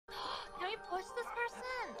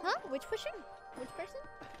Which pushing? Which person?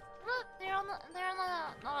 Look, they're on not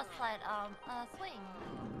a slide, a swing.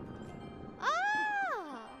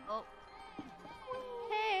 Ah! Oh.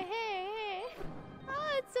 Hey, hey, hey!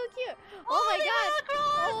 Oh, it's so cute. Oh my god!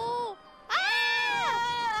 Oh!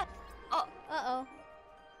 Ah! Oh. Uh-oh.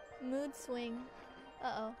 Mood swing.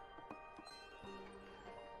 Uh-oh.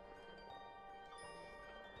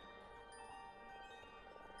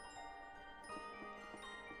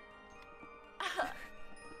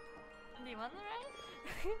 Do you want to ride?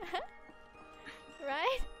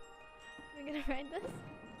 Ride? We're gonna ride this?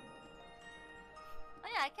 Oh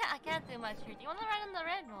yeah, I can't do much here. Do you want to ride on the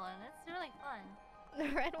red one? It's really fun. The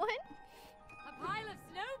red one? A pile of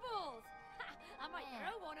snowballs! I might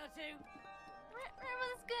throw one or two. Red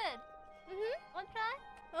one is good. One try?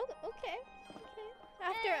 Oh, okay.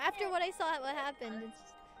 Okay. After what I saw, what happened, it's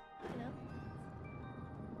just, you know.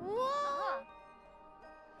 Whoa!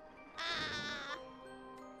 Ah!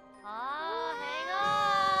 Oh, hang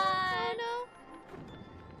on! Oh no!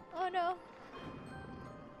 Oh no!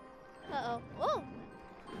 Uh-oh. Oh!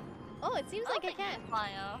 Oh, it seems like I can't.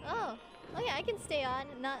 Oh. Oh yeah, I can stay on.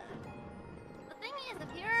 Not. The thing is,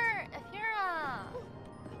 if you're if you're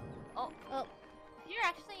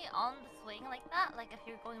actually on the swing like that, like if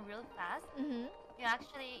you're going really fast, you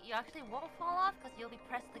actually won't fall off because you'll be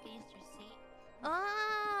pressed against your seat.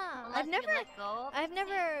 Ah! Unless I've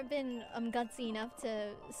never been gutsy enough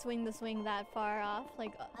to swing the swing that far off,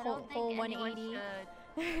 like a whole 180.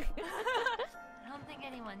 I don't think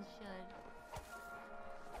anyone should.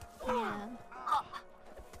 Yeah.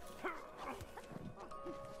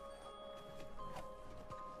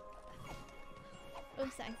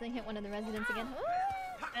 Oops, I accidentally hit one of the residents again.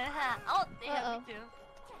 Oh, they have me too.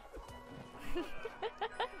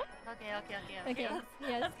 Okay.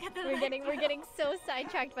 Yes. We're getting so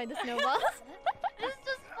sidetracked by the snowballs. It's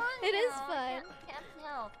just fun. It is fun. Can't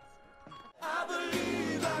help.